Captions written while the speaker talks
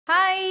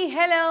Hi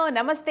hello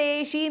నమస్తే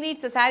she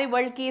needs sari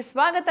వరల్డ్కి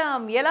స్వాగతం.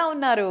 ఎలా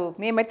ఉన్నారు?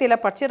 మేమైతే ఇలా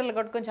పట్టుచీరలు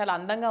కట్టుకొని చాలా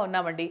అందంగా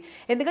ఉన్నామండి.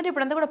 ఎందుకంటే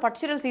ఇప్పుడంతా కూడా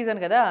పట్టుచీరల సీజన్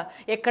కదా.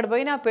 ఎక్కడ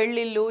పోయినా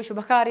పెళ్ళిళ్ళు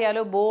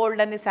శుభకార్యాలు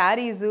బోల్డ్ అన్ని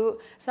శారీసు.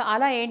 సో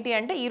అలా ఏంటి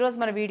అంటే ఈరోజు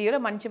మన వీడియోలో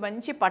మంచి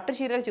మంచి పట్టు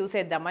చీరలు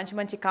చూసేద్దాం. మంచి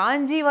మంచి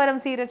కాంజీవరం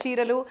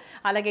చీరలు,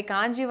 అలాగే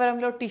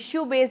కాంజీవరంలో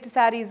టిష్యూ బేస్డ్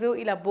శారీసు,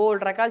 ఇలా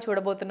బోల్డ్ రకాలు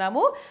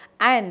చూడబోతున్నాము.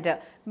 అండ్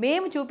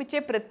మేము చూపించే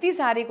ప్రతి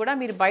సారీ కూడా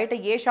మీరు బయట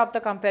ఏ షాప్తో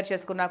కంపేర్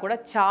చేసుకున్నా కూడా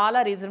చాలా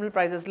రీజనబుల్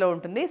ప్రైజెస్లో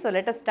ఉంటుంది. So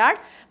let us start.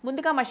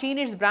 ముందుగా మా షీ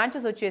నీడ్స్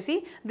బ్రాంచెస్ వచ్చేసి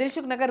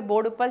దిల్సుఖ్నగర్,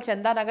 బోడుప్పల్,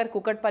 చందానగర్,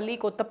 కుకట్పల్లి,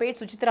 కొత్తపేట్,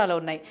 సుచిత్రాలో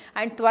ఉన్నాయి.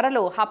 అండ్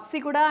త్వరలో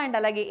హబ్సిగూడ అండ్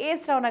అలాగే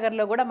ఏస్రావ్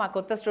నగర్లో కూడా మా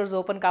కొత్త స్టోర్స్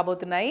ఓపెన్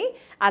కాబోతున్నాయి.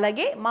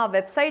 అలాగే మా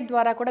వెబ్సైట్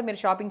ద్వారా కూడా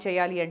మీరు షాపింగ్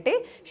చేయాలి అంటే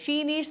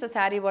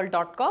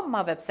sheeneedssareeworld.com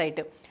మా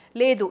వెబ్సైట్.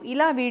 లేదు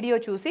ఇలా వీడియో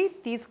చూసి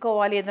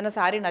తీసుకోవాలి ఏదైనా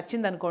సారీ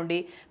నచ్చిందనుకోండి,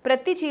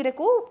 ప్రతి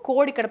చీరకు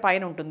కోడ్ ఇక్కడ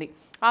పైన ఉంటుంది.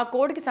 ఆ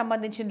కోడ్కి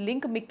సంబంధించిన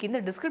లింక్ మీకు కింద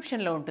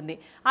డిస్క్రిప్షన్లో ఉంటుంది.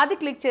 అది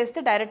క్లిక్ చేస్తే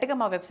డైరెక్ట్గా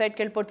మా వెబ్సైట్కి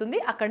వెళ్ళిపోతుంది.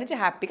 అక్కడి నుంచి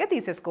హ్యాపీగా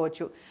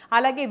తీసేసుకోవచ్చు.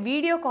 అలాగే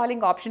వీడియో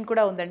కాలింగ్ ఆప్షన్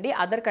కూడా ఉందండి.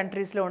 అదర్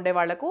కంట్రీస్లో ఉండే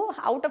వాళ్ళకు,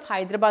 అవుట్ ఆఫ్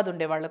హైదరాబాద్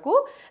ఉండే వాళ్ళకు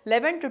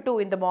 11 to 2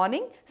 in the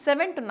morning,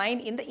 7 to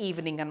 9 in the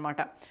evening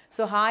అనమాట.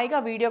 సో హాయిగా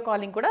వీడియో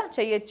కాలింగ్ కూడా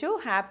చేయొచ్చు.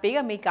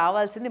 హ్యాపీగా మీకు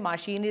కావాల్సింది మా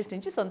షీ నీడ్స్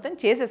నుంచి సొంతం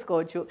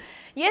చేసేసుకోవచ్చు.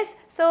 ఎస్,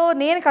 సో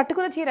నేను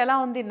కట్టుకున్న చీర ఎలా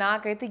ఉంది?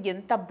 నాకైతే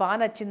ఎంత బాగా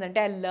నచ్చిందంటే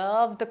ఐ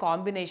లవ్ ద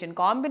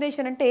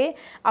కాంబినేషన్ అంటే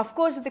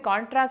అఫ్కోర్స్ ఇది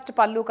కాంట్రాస్ట్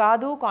పళ్ళు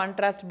కాదు,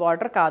 కాంట్రాస్ట్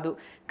బార్డర్ కాదు,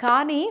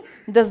 కానీ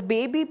దస్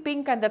baby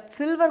pink and that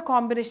silver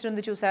combination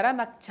ఉంది చూసారా,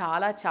 నాకు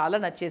చాలా చాలా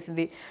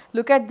నచ్చేసింది.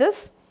 Look at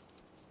this.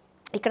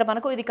 ఇక్కడ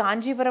మనకు ఇది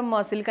కాంజీవరం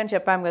సిల్క్ అని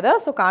చెప్పాము కదా.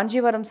 సో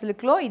కాంజీవరం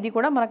సిల్క్లో ఇది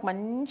కూడా మనకు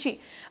మంచి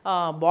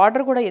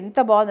బార్డర్ కూడా ఎంత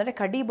బాగుందంటే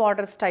కడీ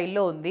బార్డర్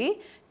స్టైల్లో ఉంది.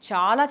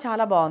 చాలా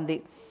చాలా బాగుంది.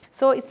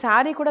 సో ఈ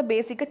శారీ కూడా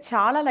బేసిక్గా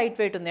చాలా లైట్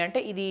వెయిట్ ఉంది. అంటే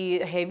ఇది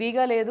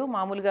హెవీగా లేదు.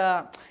 మామూలుగా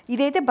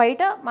ఇదైతే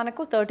బయట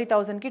మనకు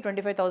 30,000కి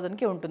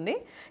 25,000కి ఉంటుంది,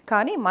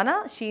 కానీ మన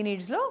షీ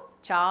నీడ్స్లో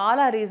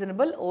చాలా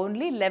రీజనబుల్.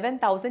 ఓన్లీ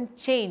 11,000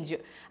 చేంజ్,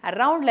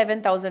 అరౌండ్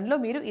 11,000లో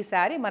మీరు ఈ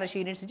శారీ మన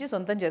షీ నీడ్స్ నుంచి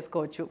సొంతం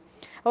చేసుకోవచ్చు.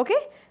 ఓకే,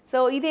 సో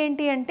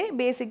ఇదేంటి అంటే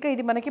బేసిక్గా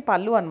ఇది మనకి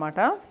పళ్ళు అనమాట.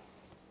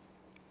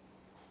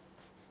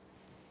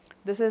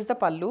 దిస్ ఈజ్ ద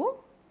పళ్ళు.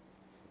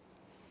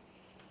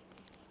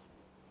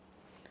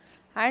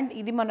 అండ్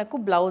ఇది మనకు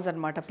బ్లౌజ్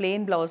అనమాట.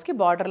 ప్లెయిన్ బ్లౌజ్కి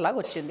బార్డర్ లాగా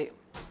వచ్చింది.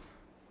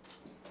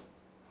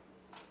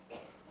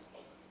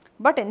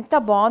 బట్ ఎంత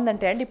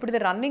బాగుందంటే అండి, ఇప్పుడు ఇది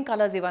రన్నింగ్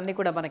కలర్స్ ఇవన్నీ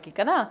కూడా మనకి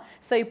కదా.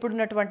 సో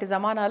ఇప్పుడున్నటువంటి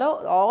జమానాలో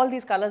all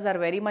these colours are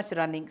very much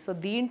running. So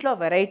దీంట్లో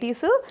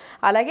వెరైటీస్,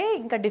 అలాగే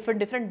ఇంకా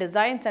డిఫరెంట్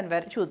డిజైన్స్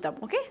అండ్ చూద్దాం.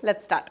 Okay,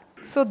 let's start.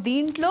 సో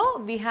దీంట్లో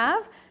we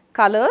have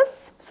colours.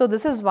 So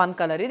this is one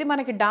colour. ఇది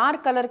మనకి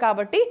డార్క్ కలర్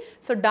కాబట్టి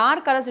సో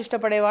డార్క్ కలర్స్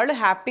ఇష్టపడే వాళ్ళు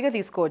హ్యాపీగా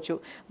తీసుకోవచ్చు.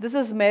 This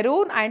is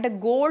maroon and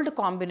gold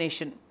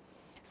combination.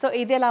 So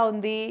ఇది ఎలా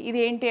ఉంది? ఇది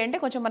ఏంటి అంటే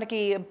కొంచెం మనకి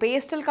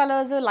పేస్టల్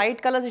కలర్స్,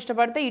 లైట్ కలర్స్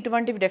ఇష్టపడితే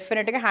ఇటువంటివి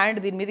డెఫినెట్గా హ్యాండ్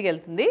దీని మీదకి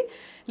వెళ్తుంది.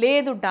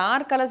 లేదు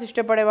డార్క్ కలర్స్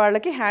ఇష్టపడే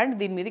వాళ్ళకి హ్యాండ్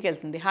దీని మీదకి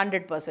వెళ్తుంది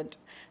 100%.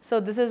 So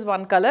this is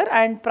one colour.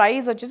 And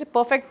price వచ్చేసి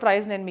పర్ఫెక్ట్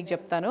ప్రైస్ నేను మీకు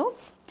చెప్తాను,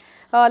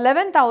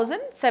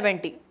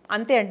 11,070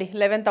 అంతే అండి.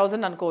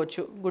 11,000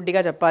 అనుకోవచ్చు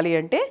గుడ్డిగా చెప్పాలి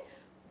అంటే.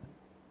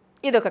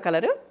 ఇదొక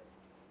colour.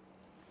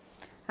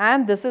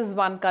 And this is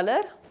one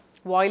colour,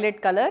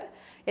 violet colour.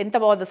 ఎంత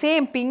బాగుందో,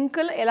 సేమ్ పింక్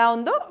ఎలా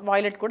ఉందో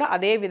వాయిలెట్ కూడా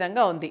అదే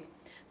విధంగా ఉంది.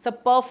 సో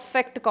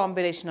పర్ఫెక్ట్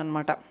కాంబినేషన్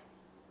అనమాట.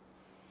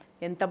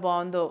 ఎంత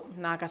బాగుందో,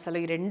 నాకు అసలు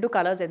ఈ రెండు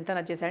కలర్స్ ఎంత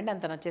నచ్చేసాయండి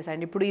అంత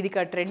నచ్చేసాయండి. ఇప్పుడు ఇది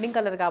ట్రెండింగ్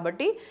కలర్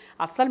కాబట్టి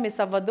అస్సలు మిస్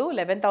అవ్వద్దు.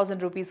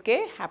 11,000 రూపీస్కే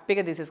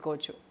హ్యాపీగా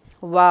తీసేసుకోవచ్చు.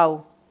 Wow,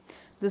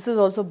 this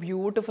is also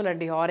beautiful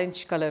అండి. ఆరెంజ్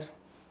కలర్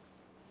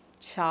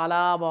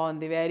చాలా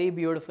బాగుంది, వెరీ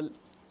బ్యూటిఫుల్.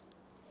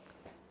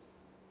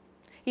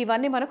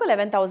 ఇవన్నీ మనకు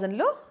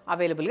 11,000లో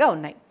అవైలబుల్గా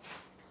ఉన్నాయి.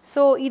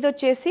 సో ఇది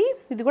వచ్చేసి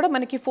ఇది కూడా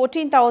మనకి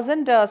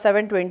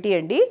 14,720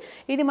 అండి.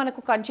 ఇది మనకు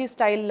కంచి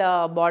స్టైల్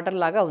బార్డర్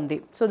లాగా ఉంది.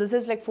 So this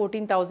is like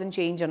 14,000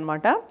 change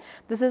అనమాట.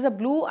 This is a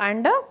blue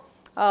and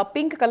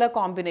pink colour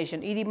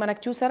combination. ఇది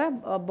మనకు చూసారా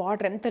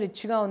బార్డర్ ఎంత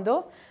రిచ్గా ఉందో,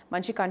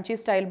 మంచి కంచి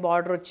స్టైల్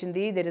బార్డర్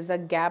వచ్చింది. There is a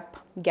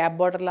gap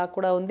border లాగా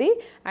కూడా ఉంది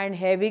అండ్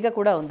హెవీగా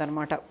కూడా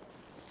ఉందన్నమాట.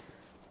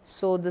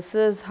 So this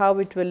is how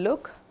it will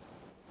look.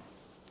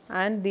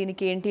 And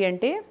దీనికి ఏంటి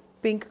అంటే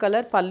పింక్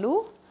కలర్ పళ్ళు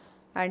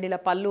అండ్ ఇలా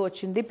పళ్ళు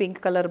వచ్చింది, pink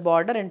colour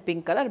border and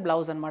pink colour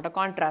blouse అనమాట,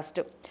 కాంట్రాస్ట్.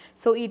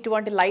 సో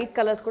ఇటువంటి లైట్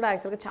కలర్స్ కూడా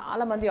యాక్చువల్గా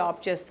చాలామంది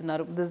ఆప్ట్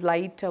చేస్తున్నారు. This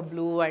light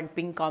blue and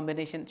pink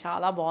combination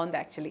చాలా బాగుంది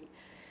actually.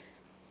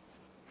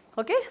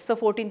 Okay, so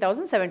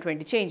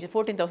 14,720 change,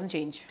 14,000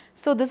 change.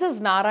 So this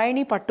is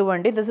నారాయణి పట్టు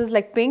అండి. This is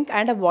like pink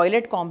and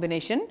violet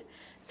combination.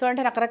 So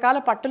అంటే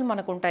రకరకాల పట్టులు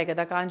మనకు ఉంటాయి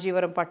కదా,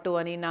 కాంజీవరం పట్టు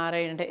అని,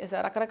 నారాయణ అంటే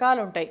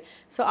రకరకాలు ఉంటాయి.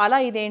 సో అలా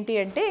ఇదేంటి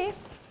అంటే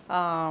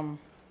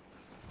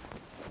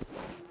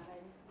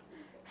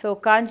సో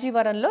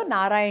కాంజీవరంలో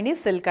నారాయణి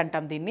సిల్క్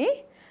అంటాం దీన్ని.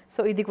 సో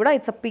ఇది కూడా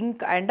it's a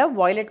pink and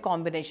violet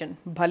combination,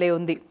 భలే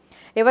ఉంది.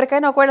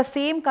 ఎవరికైనా ఒకవేళ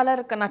సేమ్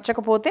కలర్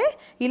నచ్చకపోతే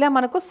ఇలా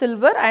మనకు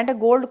సిల్వర్ అండ్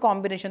గోల్డ్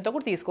కాంబినేషన్తో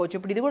కూడా తీసుకోవచ్చు.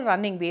 ఇప్పుడు ఇది కూడా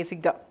రన్నింగ్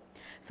బేసిక్గా.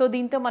 సో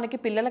దీంతో మనకి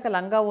పిల్లలకు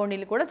లంగా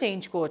ఓణీలు కూడా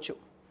చేయించుకోవచ్చు.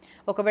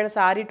 ఒకవేళ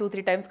సారీ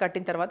 2-3 టైమ్స్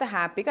కట్టిన తర్వాత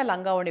హ్యాపీగా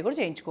లంగా ఓణి కూడా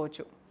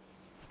చేయించుకోవచ్చు.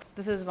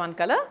 This is one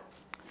colour.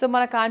 So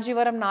మన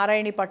కాంజీవరం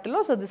నారాయణి పట్టులో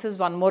so this is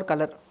one more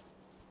colour.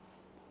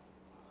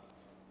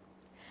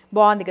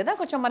 బాగుంది కదా,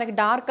 కొంచెం మనకి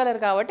డార్క్ కలర్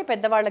కాబట్టి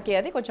పెద్దవాళ్ళకి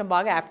అది కొంచెం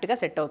బాగా యాప్ట్గా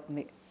సెట్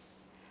అవుతుంది.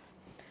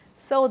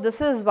 So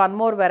this is one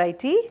more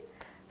variety.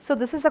 So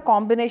this is a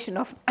combination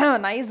of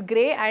nice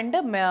grey and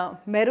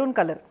maroon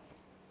colour.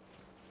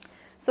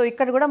 So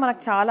ఇక్కడ కూడా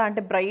మనకు చాలా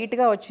అంటే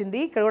బ్రైట్గా వచ్చింది,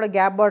 ఇక్కడ కూడా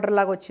గ్యాప్ బార్డర్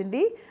లాగా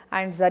వచ్చింది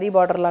అండ్ జరీ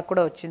బార్డర్ లాగా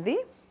కూడా వచ్చింది.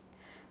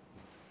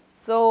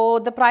 So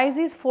the price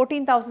is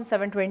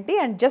 14,720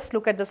 and just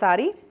look at the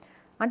sorry.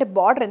 అంటే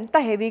బార్డర్ ఎంత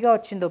హెవీగా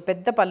వచ్చిందో,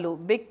 పెద్ద పళ్ళు,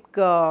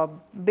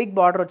 బిగ్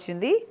బార్డర్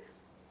వచ్చింది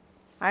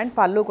అండ్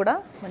పళ్ళు కూడా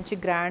మంచి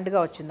గ్రాండ్గా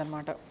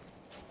వచ్చిందనమాట.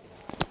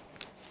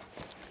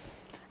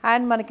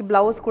 అండ్ మనకి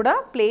బ్లౌజ్ కూడా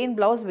plain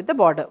blouse with the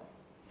border.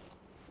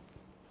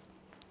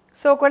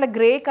 So ఒకవేళ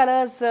గ్రే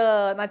కలర్స్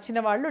నచ్చిన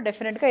వాళ్ళు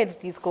డెఫినెట్గా ఇది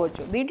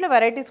తీసుకోవచ్చు. దీంట్లో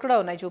వెరైటీస్ కూడా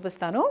ఉన్నాయి,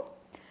 చూపిస్తాను.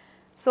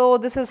 So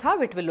this is how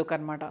it will look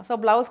అనమాట. సో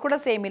బ్లౌజ్ కూడా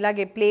సేమ్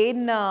ఇలాగే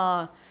ప్లెయిన్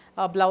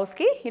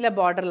బ్లౌజ్కి ఇలా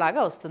బార్డర్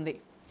లాగా వస్తుంది.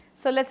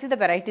 So let's see the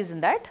varieties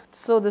in that.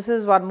 So this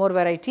is one more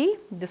variety.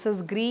 This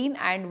is green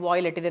and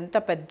violet. ఇది ఎంత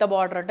పెద్ద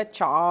బార్డర్ అంటే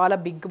చాలా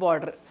big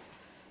border.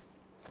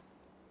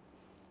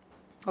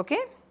 Okay,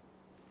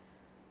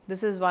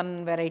 this is one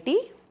variety.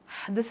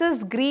 This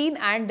is green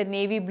and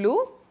navy blue.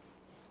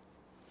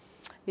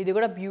 ఇది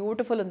కూడా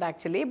beautiful ఉంది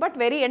actually, but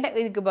very అంటే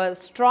ఇది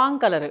strong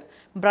colour,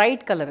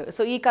 bright colour.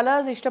 So ఈ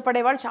కలర్స్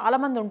ఇష్టపడే వాళ్ళు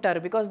చాలామంది ఉంటారు,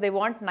 because they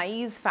want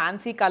nice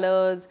fancy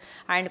colours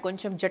and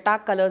కొంచెం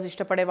జటాక్ కలర్స్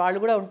ఇష్టపడే వాళ్ళు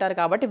కూడా ఉంటారు.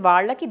 కాబట్టి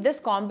వాళ్ళకి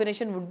this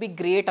combination would be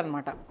great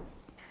అనమాట.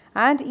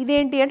 అండ్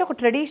ఇదేంటి అంటే ఒక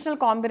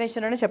ట్రెడిషనల్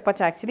కాంబినేషన్ అని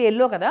చెప్పచ్చు యాక్చువల్లీ.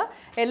 ఎల్లో కదా,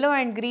 ఎల్లో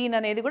అండ్ గ్రీన్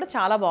అనేది కూడా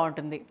చాలా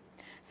బాగుంటుంది.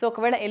 సో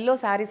ఒకవేళ ఎల్లో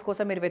శారీస్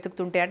కోసం మీరు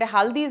వెతుకుతుంటే, అంటే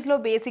హల్దీస్లో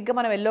బేసిక్గా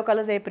మనం ఎల్లో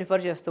కలర్స్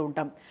ప్రిఫర్ చేస్తూ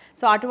ఉంటాం.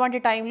 సో అటువంటి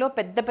టైంలో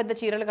పెద్ద పెద్ద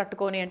చీరలు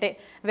కట్టుకొని, అంటే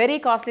వెరీ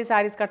కాస్ట్లీ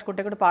శారీస్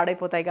కట్టుకుంటే కూడా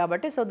పాడైపోతాయి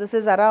కాబట్టి, సో దిస్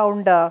ఈజ్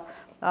అరౌండ్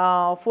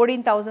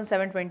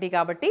 14,720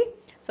 కాబట్టి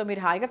సో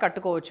మీరు హాయిగా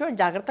కట్టుకోవచ్చు అండ్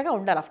జాగ్రత్తగా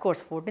ఉండాలి. Of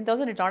course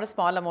 14,000 it's not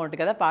small amount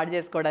కదా పాడు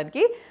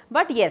చేసుకోవడానికి,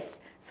 బట్ ఎస్,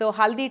 సో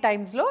హల్దీ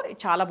టైమ్స్లో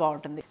చాలా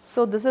బాగుంటుంది. So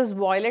this is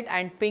violet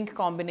and pink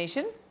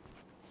combination.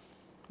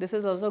 This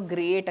is also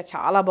great,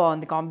 చాలా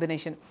బాగుంది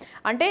కాంబినేషన్.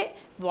 అంటే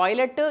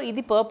వాయిలెట్,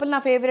 ఇది పర్పుల్ నా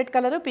ఫేవరెట్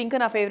కలర్, పింక్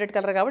నా ఫేవరెట్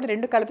కలర్ కాబట్టి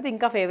రెండు కలిపితే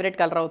ఇంకా ఫేవరెట్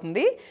కలర్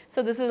అవుతుంది.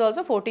 So this is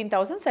also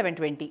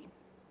 14,720.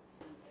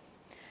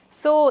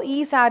 So ఈ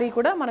శారీ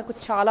కూడా మనకు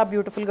చాలా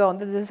బ్యూటిఫుల్గా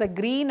ఉంది. This is a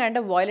green and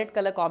violet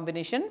colour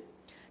combination.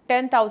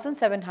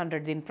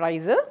 10,700 దీని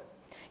ప్రైస్.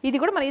 ఇది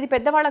కూడా ఇది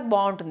పెద్దవాళ్ళకి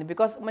బాగుంటుంది,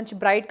 బికాస్ మంచి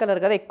బ్రైట్ కలర్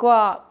కదా, ఎక్కువ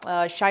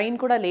షైన్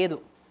కూడా లేదు.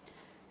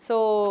 సో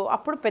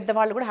అప్పుడు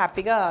పెద్దవాళ్ళు కూడా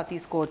హ్యాపీగా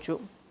తీసుకోవచ్చు.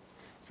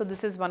 So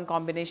this is one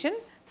combination.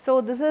 So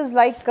this is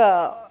like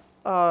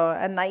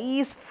a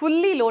nice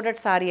fully loaded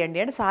saree అండి.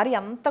 అంటే సారీ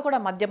అంతా కూడా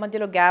మధ్య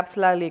మధ్యలో గ్యాప్స్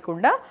లా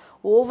లేకుండా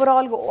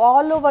ఓవరాల్గా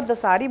ఆల్ ఓవర్ ద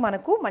సారీ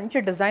మనకు మంచి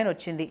డిజైన్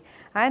వచ్చింది.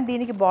 అండ్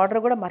దీనికి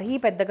బార్డర్ కూడా మరీ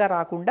పెద్దగా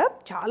రాకుండా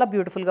చాలా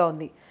బ్యూటిఫుల్గా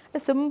ఉంది. అంటే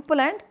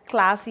సింపుల్ అండ్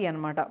క్లాసీ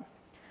అనమాట.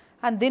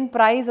 అండ్ దీని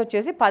ప్రైస్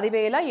వచ్చేసి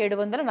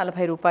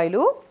 10,740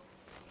 రూపాయలు.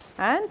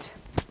 అండ్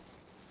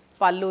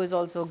పళ్ళు ఈజ్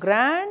ఆల్సో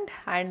గ్రాండ్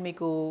అండ్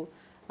మీకు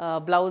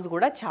బ్లౌజ్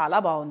కూడా చాలా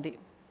బాగుంది.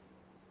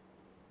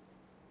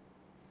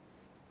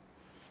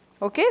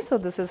 Okay, so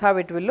this is how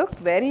it will look.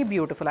 Very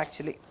beautiful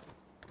actually.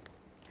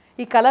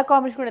 ఈ కలర్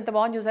కాంబినేషన్ కూడా ఎంత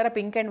బాగుంది చూసారా,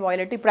 పింక్ అండ్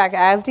వాయిలెట్. ఇప్పుడు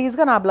యాజ్ ఇట్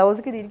ఈస్గా నా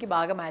బ్లౌజ్కి దీనికి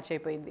బాగా మ్యాచ్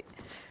అయిపోయింది.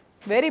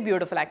 Very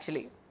beautiful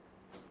actually.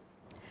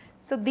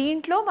 సో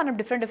దీంట్లో మనం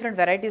డిఫరెంట్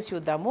వెరైటీస్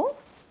చూద్దాము.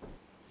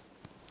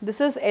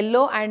 This is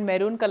yellow and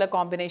maroon colour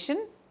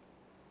combination.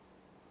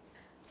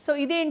 So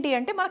ఇదేంటి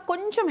అంటే మనకు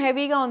కొంచెం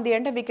హెవీగా ఉంది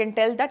అంటే we can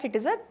tell that it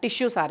is a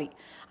tissue sorry.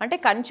 అంటే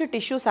కంచి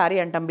టిష్యూ సారీ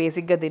అంటాం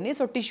బేసిక్గా దీన్ని.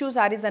 సో టిష్యూ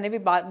సారీస్ అనేవి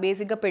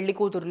బేసిక్గా పెళ్లి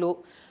కూతుర్లు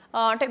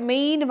అంటే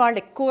మెయిన్ వాళ్ళు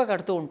ఎక్కువగా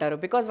కడుతూ ఉంటారు,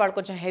 బికాజ్ వాళ్ళు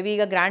కొంచెం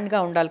హెవీగా గ్రాండ్గా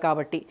ఉండాలి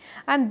కాబట్టి.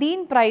 అండ్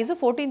దీని ప్రైస్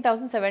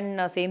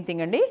 14,700 సేమ్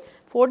థింగ్ అండి,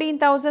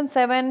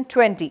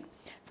 14,720.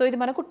 సో ఇది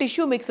మనకు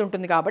టిష్యూ మిక్స్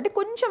ఉంటుంది కాబట్టి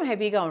కొంచెం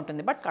హెవీగా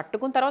ఉంటుంది, బట్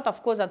కట్టుకున్న తర్వాత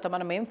అఫ్ కోర్స్ అంత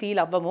మనం ఏం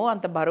ఫీల్ అవ్వము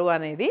అంత బరువు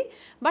అనేది.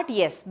 But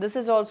yes, this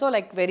is also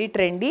like very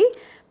trendy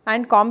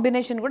and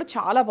combination కూడా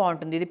చాలా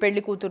బాగుంటుంది. ఇది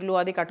పెళ్లి కూతుర్లు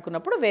అది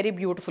కట్టుకున్నప్పుడు వెరీ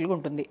బ్యూటిఫుల్గా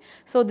ఉంటుంది.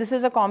 So this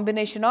is a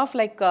combination of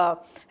like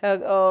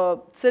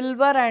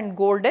silver and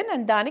golden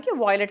and దానికి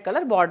వాయిలెట్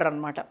కలర్ బార్డర్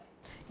అనమాట.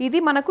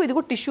 ఇది మనకు ఇది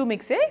కూడా టిష్యూ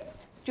మిక్సే,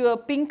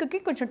 పింక్కి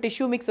కొంచెం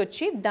టిష్యూ మిక్స్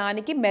వచ్చి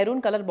దానికి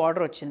మెరూన్ కలర్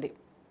బార్డర్ వచ్చింది.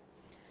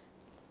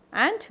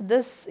 And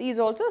this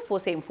is also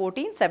same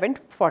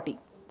 14,740.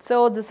 So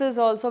this is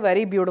also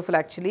very beautiful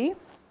actually.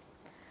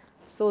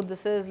 So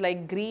this is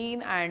like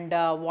green and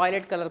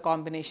violet colour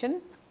combination.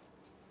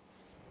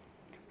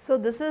 So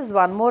this is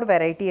one more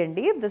variety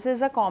అండి. This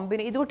is a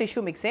ఇది కూడా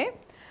tissue మిక్సే.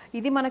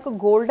 ఇది మనకు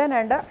golden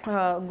and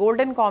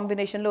golden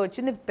కాంబినేషన్లో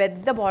వచ్చింది,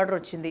 పెద్ద border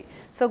వచ్చింది.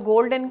 So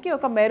గోల్డెన్కి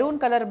ఒక మెరూన్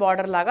కలర్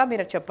బార్డర్ లాగా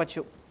మీరు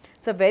చెప్పచ్చు.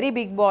 So very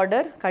big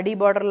border, khadi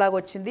border లాగా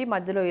వచ్చింది,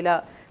 మధ్యలో ఇలా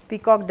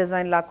పీకాక్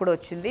డిజైన్ లాగా కూడా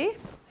వచ్చింది.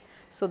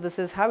 So this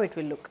is how it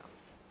will look.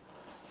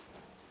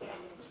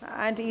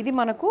 And ఇది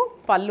మనకు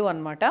పళ్ళు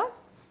అనమాట.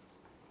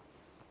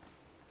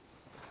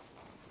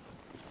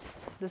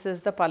 దిస్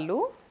ఈజ్ ద పళ్ళు,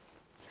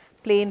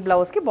 ప్లెయిన్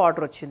బ్లౌజ్కి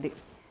బార్డర్ వచ్చింది.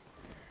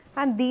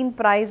 అండ్ దీని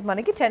ప్రైస్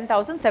మనకి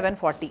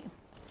 10,740.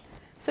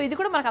 సో ఇది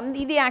కూడా మనకు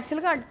ఇది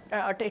యాక్చువల్గా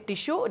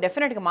టిష్యూ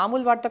డెఫినెట్గా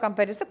మామూలు వాటితో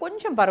కంపేర్ చేస్తే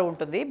కొంచెం బరువు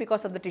ఉంటుంది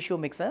because of the tissue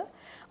mix,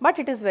 but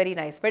it is very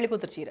nice పెళ్లి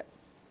కూతురు చీర.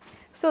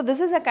 So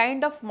this is a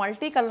kind of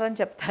multi colour అని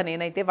చెప్తాను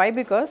నేనైతే. Why?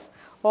 Because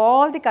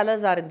all the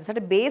colours are in this.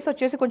 అంటే బేస్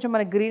వచ్చేసి కొంచెం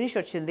మనకి గ్రీనిష్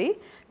వచ్చింది,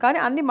 కానీ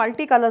అన్ని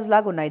మల్టీ కలర్స్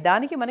లాగా ఉన్నాయి.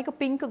 దానికి మనకి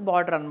పింక్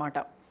బార్డర్ అనమాట.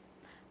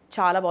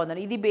 చాలా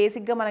బాగుందండి. ఇది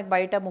బేసిక్గా మనకి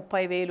బయట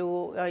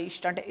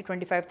 30,000 అంటే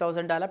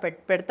 25,000 అలా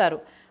పెడతారు,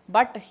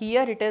 but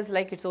here it is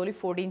like it's only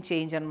 14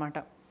 change అనమాట.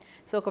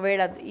 సో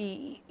ఒకవేళ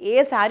ఏ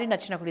శారీ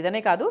నచ్చినా కూడా,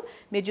 ఇదనే కాదు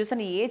మీరు చూసిన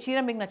ఏ చీర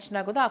మీకు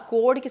నచ్చినా కూడా ఆ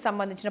కోడ్కి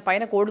సంబంధించిన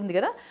పైన కోడ్ ఉంది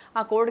కదా,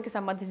 ఆ కోడ్కి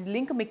సంబంధించిన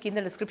లింక్ మీకు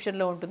కింద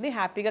డిస్క్రిప్షన్లో ఉంటుంది.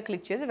 హ్యాపీగా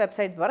క్లిక్ చేసి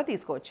వెబ్సైట్ ద్వారా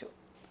తీసుకోవచ్చు.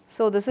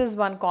 So this is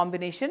one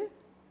combination,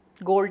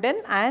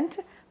 golden and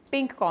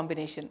pink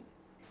combination.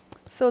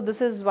 So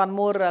this is one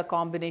more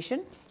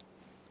combination.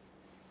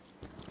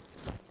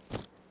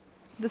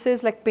 This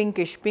is like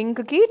pinkish,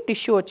 పింక్కి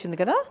టిష్యూ వచ్చింది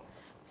కదా,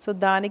 సో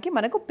దానికి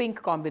మనకు పింక్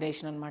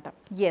కాంబినేషన్ అనమాట.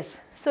 ఎస్,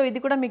 సో ఇది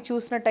కూడా మీకు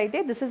చూసినట్టయితే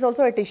this is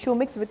also a tissue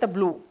mix with a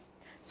blue.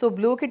 So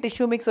బ్లూకి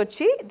టిష్యూ మిక్స్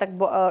వచ్చి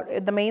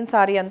ద మెయిన్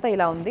సారీ అంతా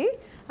ఇలా ఉంది,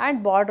 అండ్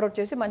బార్డర్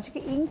వచ్చేసి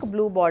మంచికి ఇంక్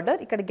బ్లూ బార్డర్,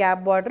 ఇక్కడ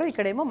గ్యాప్ బార్డర్,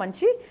 ఇక్కడేమో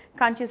మంచి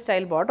కంచి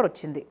స్టైల్ బార్డర్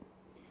వచ్చింది.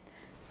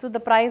 So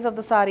the price of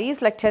the sorry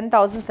is like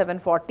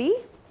 10,740.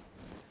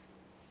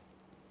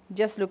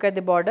 Just look at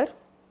the border.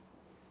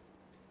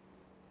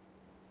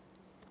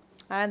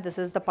 And this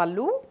is the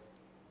pallu.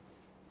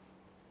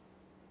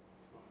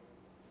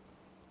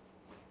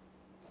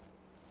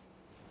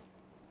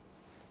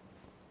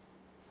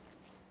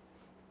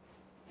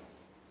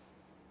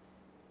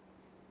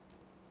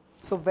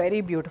 So very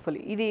beautiful.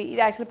 ఇది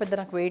యాక్చువల్లీ పెద్ద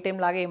నాకు wait ఏం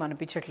లాగా ఏం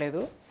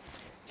అనిపించట్లేదు,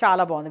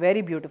 చాలా బాగుంది,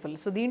 వెరీ బ్యూటిఫుల్.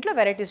 సో దీంట్లో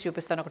వెరైటీస్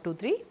చూపిస్తాను ఒక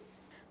 2-3.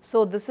 So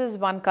this is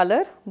one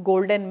colour,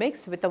 golden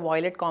mix with a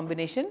violet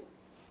combination,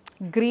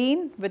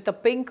 green with a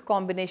pink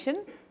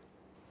combination.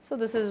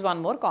 So this is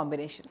one more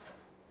combination.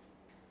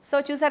 So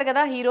చూసారు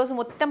కదా, ఈరోజు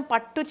మొత్తం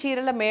పట్టు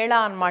చీరల మేళా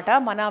అనమాట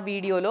మన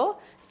వీడియోలో.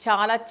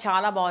 చాలా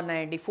చాలా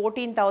బాగున్నాయండి.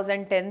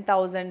 14,000,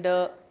 10,000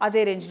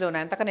 అదే రేంజ్లో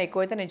ఉన్నాయి, అంతకన్నా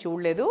ఎక్కువైతే నేను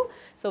చూడలేదు.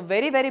 So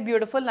very very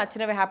beautiful.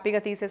 నచ్చినవి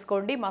హ్యాపీగా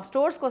తీసేసుకోండి. మా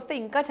స్టోర్స్కి వస్తే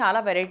ఇంకా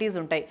చాలా వెరైటీస్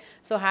ఉంటాయి.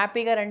 సో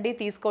హ్యాపీగా రండి,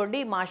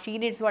 తీసుకోండి. మా షీ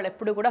నీడ్స్ వాళ్ళు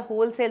ఎప్పుడు కూడా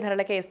హోల్సేల్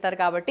ధరలకే ఇస్తారు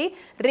కాబట్టి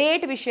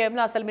రేట్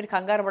విషయంలో అసలు మీరు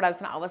కంగారు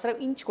పడాల్సిన అవసరం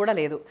ఇంచు కూడా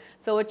లేదు.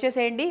 సో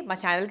వచ్చేసేయండి, మా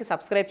ఛానల్కి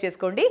సబ్స్క్రైబ్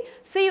చేసుకోండి.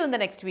 See you in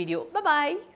the next video. Bye.